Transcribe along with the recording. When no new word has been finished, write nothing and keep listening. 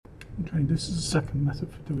Okay, this is the second method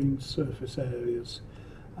for doing surface areas.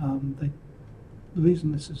 The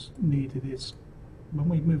reason this is needed is when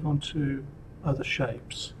we move on to other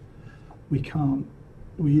shapes, we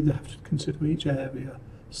either have to consider each area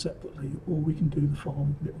separately, or we can do the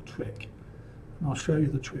following little trick. And I'll show you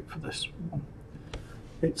the trick for this one.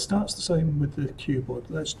 It starts the same with the cuboid.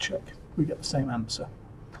 Let's check we get the same answer.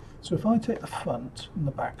 So if I take the front and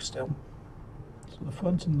the back still, so the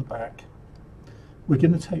front and the back, we're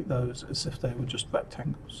going to take those as if they were just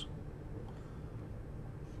rectangles.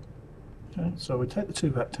 Okay, so we take the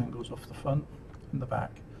two rectangles off the front and the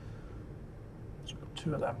back. So we've got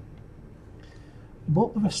two of them.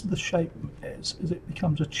 What the rest of the shape is it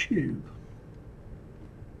becomes a tube.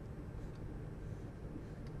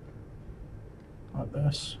 Like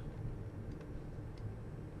this.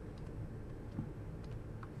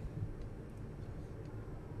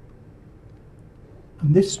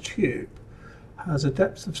 And this tube has a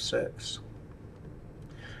depth of 6,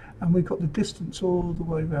 and we've got the distance all the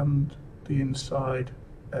way around the inside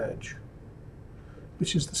edge,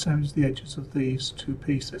 which is the same as the edges of these two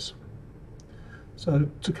pieces. So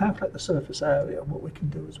to calculate the surface area, what we can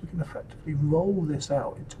do is we can effectively roll this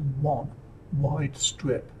out into one wide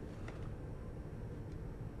strip,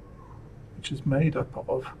 which is made up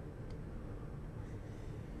of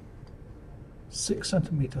 6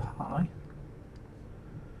 centimetre high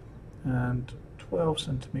and 12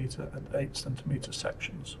 centimetre and 8 centimetre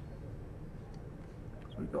sections.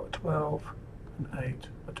 So we've got a 12, an 8,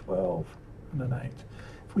 a 12 and an 8.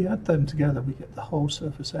 If we add them together, we get the whole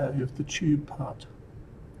surface area of the tube part.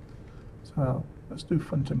 So let's do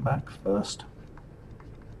front and back first.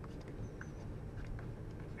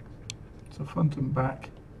 So front and back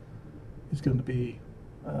is going to be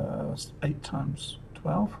 8 times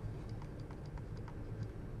 12,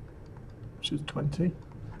 which is 20,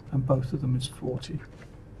 and both of them is 40.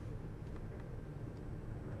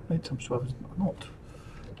 8 times 12 is not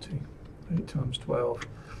 40. 8 times 12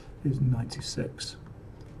 is 96.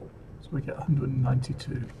 So we get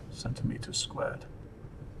 192 centimetres squared.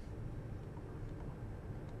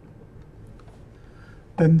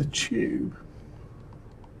 Then the tube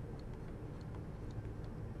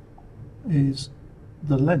is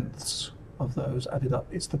the lengths of those added up.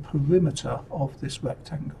 It's the perimeter of this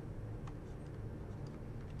rectangle.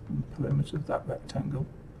 And the perimeter of that rectangle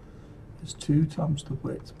is 2 times the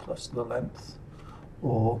width plus the length,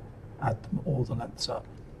 or add them all the lengths up.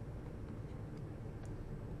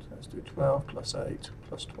 So let's do 12 plus 8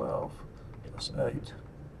 plus 12 plus 8,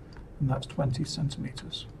 and that's 20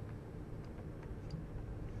 centimetres.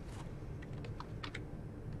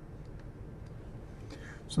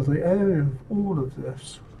 So the area of all of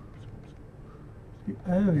this, the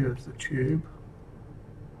area of the tube,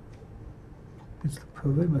 is the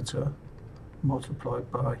perimeter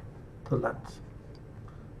multiplied by the length.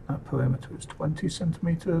 That perimeter is 20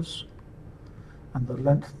 centimetres, and the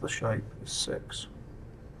length of the shape is 6.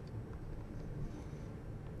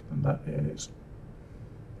 And that is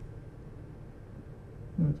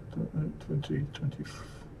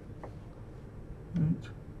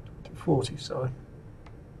 40, sorry.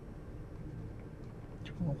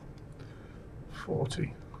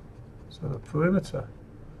 40. So the perimeter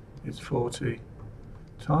is 40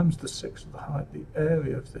 times the 6 of the height. The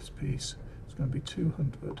area of this piece is going to be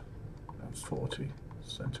 240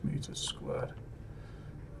 centimetres squared.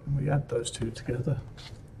 And we add those two together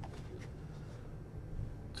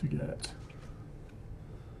to get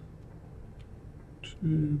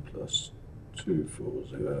 2 plus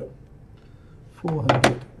 240,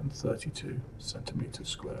 432 centimetres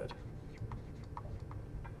squared.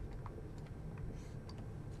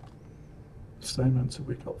 Same answer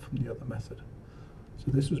we got from the other method.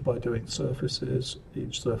 So this was by doing surfaces,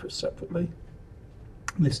 each surface separately.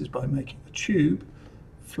 And this is by making the tube,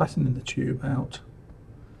 flattening the tube out,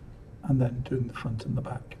 and then doing the front and the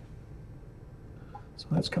back. So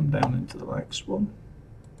let's come down into the next one,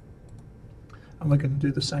 and we're going to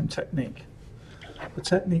do the same technique. The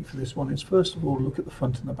technique for this one is, first of all, look at the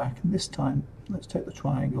front and the back, and this time let's take the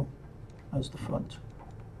triangle as the front.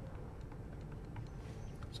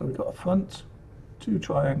 So we've got a front, 2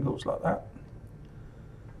 triangles like that,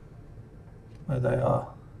 where they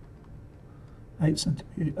are 3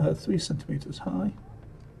 centimetres high,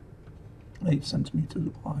 8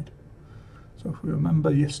 centimetres wide. So if we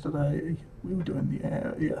remember yesterday, we were doing the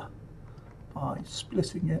area by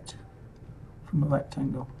splitting it from a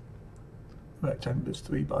rectangle. The rectangle is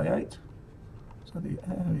 3 by 8, so the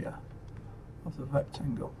area of the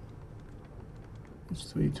rectangle is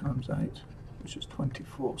 3 times 8, which is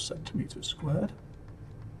 24 centimetres squared.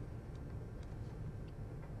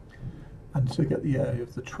 And to get the area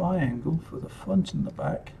of the triangle for the front and the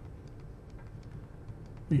back,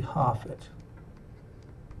 we half it.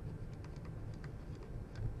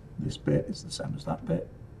 This bit is the same as that bit,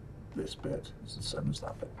 this bit is the same as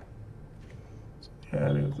that bit. So the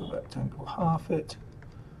area of the rectangle, half it,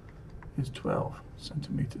 is 12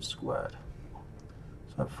 centimeters squared.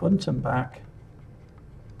 So front and back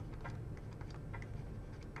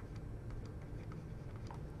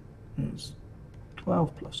is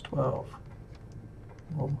 12 plus 12,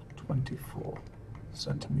 or 24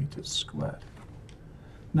 centimeters squared.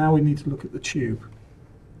 Now we need to look at the tube.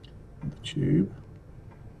 And the tube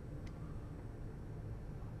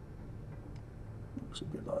looks a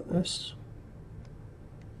bit like this.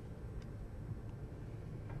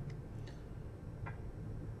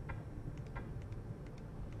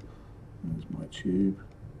 There's my tube.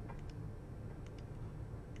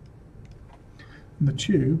 And the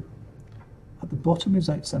tube at the bottom is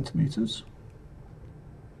 8 centimeters.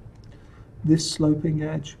 This sloping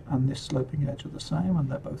edge and this sloping edge are the same, and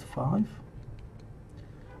they're both 5.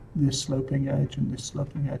 This sloping edge and this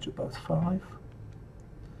sloping edge are both 5.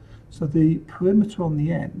 So the perimeter on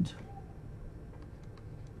the end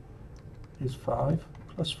is 5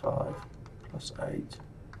 plus 5 plus 8,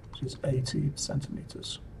 which is 18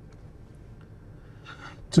 centimeters.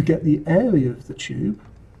 To get the area of the tube,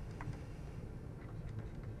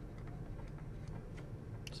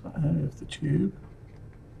 so area of the tube,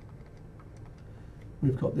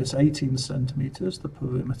 we've got this 18 centimeters, the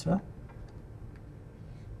perimeter,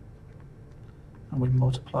 and we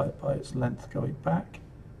multiply it by its length going back,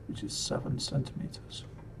 which is 7 centimeters.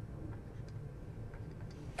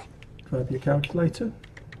 Grab your calculator,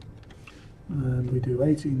 and we do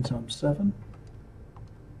 18 times 7,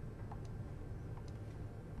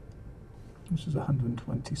 which is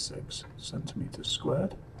 126 centimeters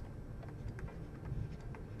squared.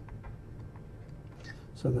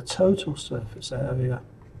 So the total surface area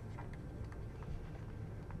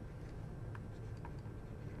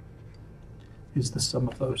is the sum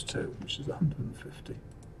of those two, which is 150.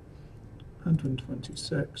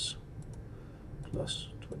 126 plus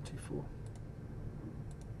 24.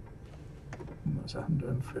 And that's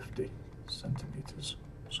 150 centimeters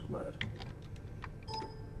squared.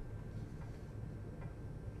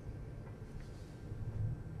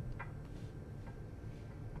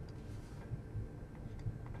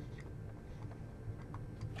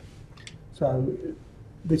 So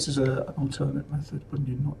this is an alternate method when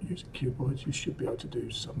you're not using cuboids. You should be able to do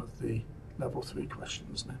some of the level 3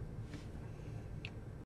 questions now.